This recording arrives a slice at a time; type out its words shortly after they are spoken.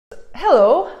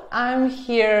Hello, I'm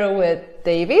here with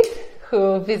David,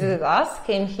 who visited us,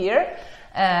 came here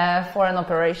for an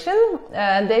operation.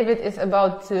 David is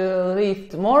about to leave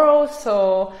tomorrow,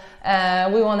 so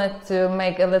we wanted to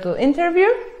make a little interview.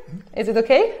 Is it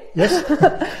okay? Yes.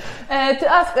 To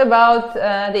ask about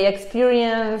the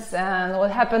experience and what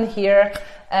happened here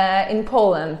in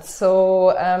Poland.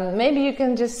 So maybe you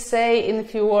can just say in a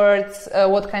few words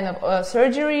what kind of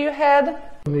surgery you had.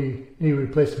 Knee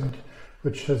replacement,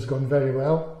 which has gone very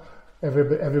well.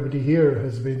 Everybody here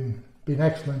has been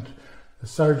excellent. The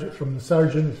surgeon, from the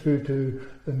surgeon through to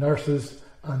the nurses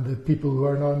and the people who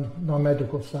are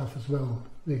non-medical staff as well.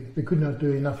 They could not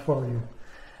do enough for you.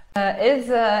 It's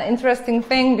an interesting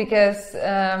thing because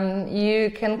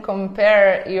you can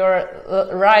compare your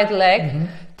right leg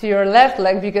to your left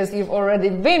leg because you've already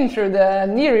been through the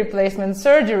knee replacement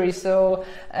surgery. So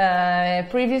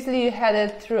previously you had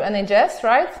it through NHS,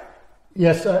 right?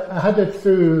 Yes, I had it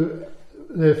through,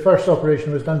 the first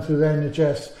operation was done through the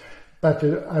NHS, but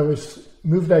I was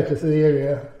moved out of the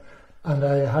area and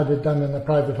I had it done in a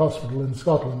private hospital in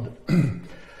Scotland.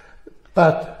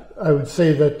 But I would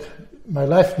say that my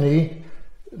left knee,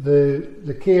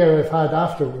 the care I've had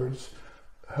afterwards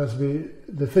has been,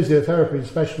 the physiotherapy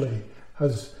especially,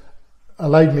 has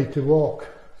allowed me to walk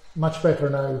much better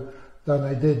now than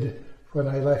I did when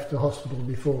I left the hospital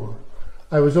before.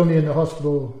 I was only in the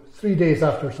hospital 3 days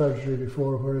after surgery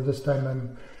before, where this time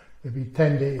I'm maybe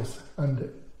 10 days.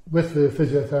 And with the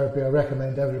physiotherapy, I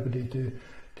recommend everybody to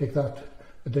take that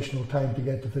additional time to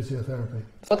get to physiotherapy.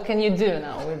 What can you do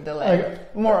now with the leg,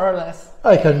 more or less?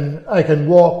 I can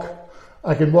walk.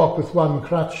 I can walk with one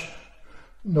crutch,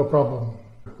 no problem,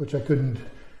 which I couldn't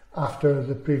after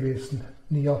the previous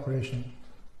knee operation.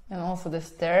 And also the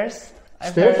stairs.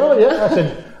 Stairs? Oh yeah,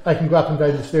 I can go up and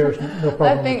down the stairs, no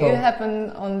problem. I think it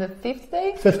happened on the 5th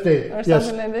day? 5th day, or yes.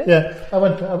 Something like this? Yeah, I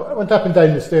went up and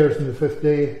down the stairs on the 5th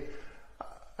day,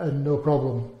 and no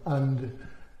problem. And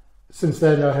since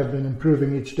then I have been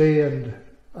improving each day, and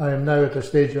I am now at a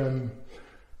stage I'm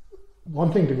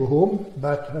wanting to go home,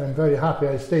 but I'm very happy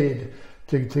I stayed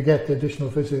to get the additional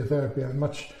physiotherapy. I'm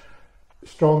much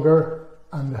stronger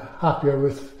and happier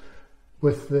with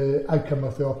the outcome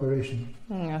of the operation.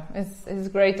 Yeah, it's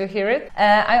great to hear it.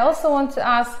 I also want to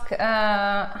ask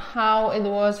how it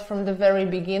was from the very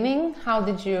beginning. How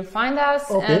did you find us?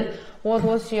 Okay. And what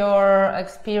was your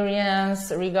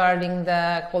experience regarding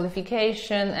the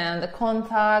qualification and the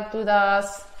contact with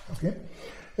us? Okay.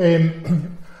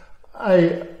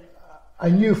 I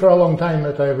knew for a long time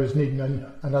that I was needing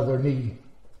another knee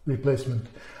replacement,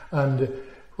 and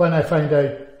when I found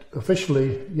out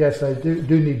officially, yes, I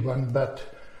do need one, but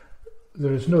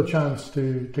there is no chance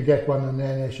to get one in the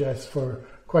NHS for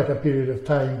quite a period of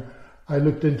time. I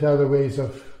looked into other ways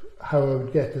of how I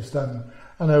would get this done,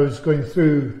 and I was going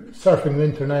through surfing the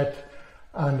internet,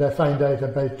 and I found out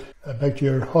about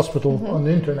your hospital on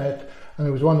the internet, and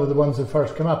it was one of the ones that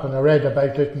first came up, and I read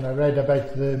about it, and I read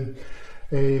about the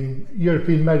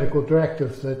European Medical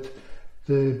Directive that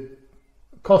the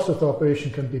cost of the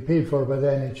operation can be paid for by the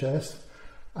NHS.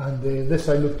 And this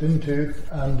I looked into,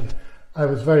 and I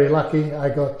was very lucky. I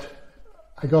got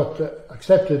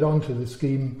accepted onto the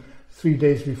scheme 3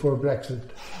 days before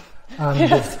Brexit. And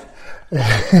yes.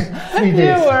 3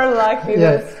 days. You were lucky,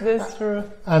 yes. That's true.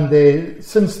 And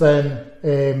since then,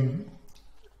 it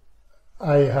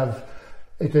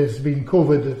has been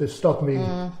COVID that has stopped me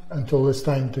until this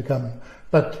time to come.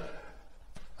 But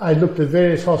I looked at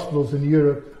various hospitals in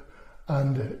Europe,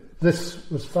 and this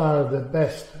was far the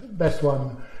best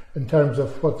one in terms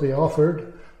of what they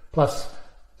offered. Plus,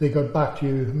 they got back to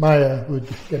you. Maya would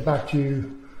get back to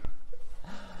you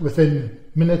within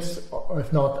minutes, or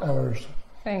if not hours.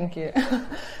 Thank you.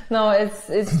 No,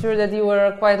 it's true that you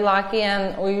were quite lucky,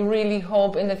 and we really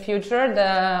hope in the future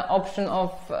the option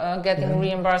of getting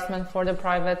reimbursement for the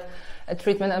private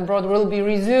treatment abroad will be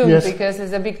resumed, yes. Because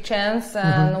it's a big chance,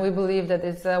 and we believe that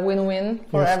it's a win-win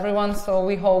for everyone. So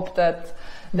we hope that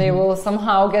they will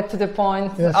somehow get to the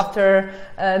point after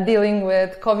dealing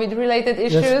with COVID-related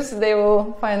issues. They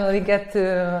will finally get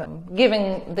to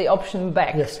giving the option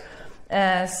back. Yes.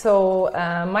 So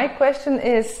my question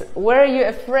is, were you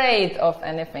afraid of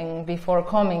anything before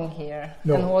coming here?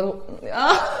 No. And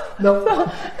No.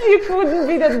 So you couldn't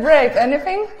be that brave.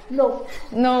 Anything? No.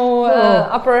 No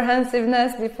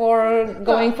apprehensiveness before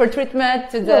going for treatment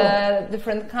to the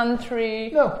different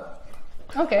country? No.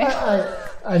 Okay.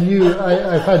 I knew,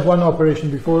 I've had one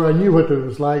operation before, I knew what it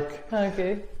was like.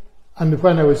 Okay. And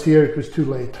when I was here, it was too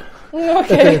late.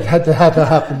 Okay. It had to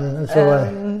happen, and so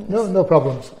no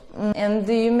problems. And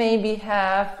do you maybe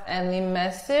have any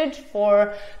message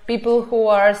for people who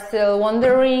are still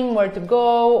wondering where to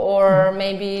go, or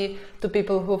maybe to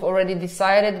people who've already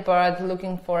decided but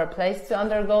looking for a place to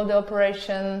undergo the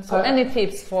operation? So any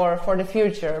tips for the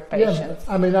future patients?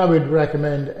 Yeah, I mean, I would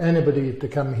recommend anybody to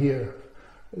come here.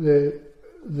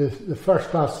 The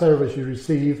first-class service you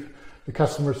receive, the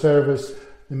customer service,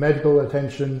 the medical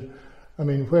attention. I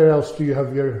mean, where else do you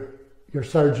have your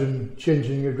surgeon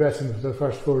changing your dressing for the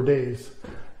first 4 days?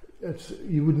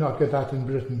 You would not get that in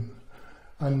Britain.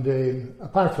 And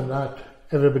apart from that,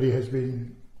 everybody has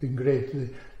been great.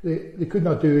 They could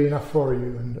not do enough for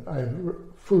you, and I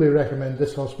fully recommend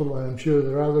this hospital, and I'm sure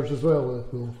there are others as well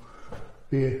that will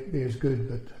be as good,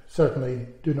 but certainly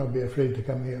do not be afraid to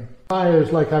come here. Maya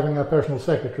is like having a personal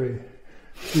secretary.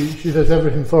 She does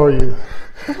everything for you.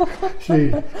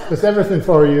 She does everything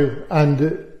for you,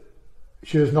 and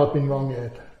she has not been wrong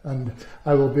yet. And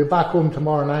I will be back home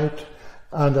tomorrow night,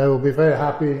 and I will be very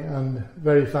happy and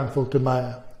very thankful to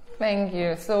Maya. Thank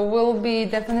you. So we'll be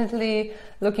definitely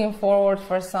looking forward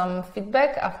for some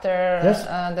feedback after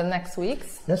the next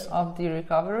weeks of the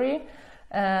recovery.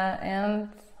 And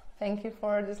thank you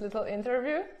for this little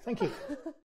interview. Thank you.